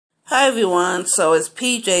Hi everyone, so it's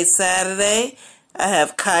PJs Saturday. I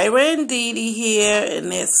have Kyra and Dee Dee here, and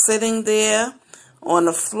they're sitting there on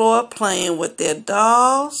the floor playing with their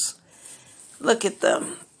dolls. Look at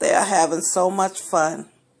them. They are having so much fun.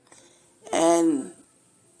 And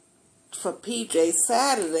for PJs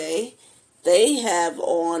Saturday, they have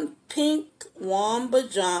on pink warm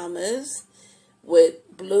pajamas with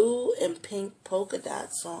blue and pink polka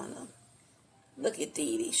dots on them. Look at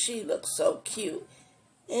Dee Dee. She looks so cute.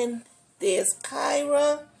 And there's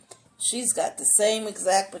Kyra. She's got the same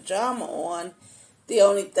exact pajama on. The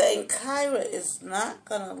only thing, Kyra is not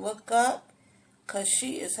going to look up because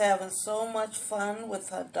she is having so much fun with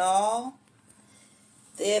her doll.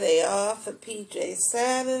 There they are for PJ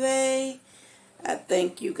Saturday. I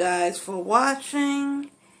thank you guys for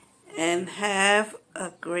watching and have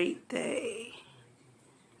a great day.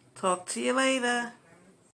 Talk to you later.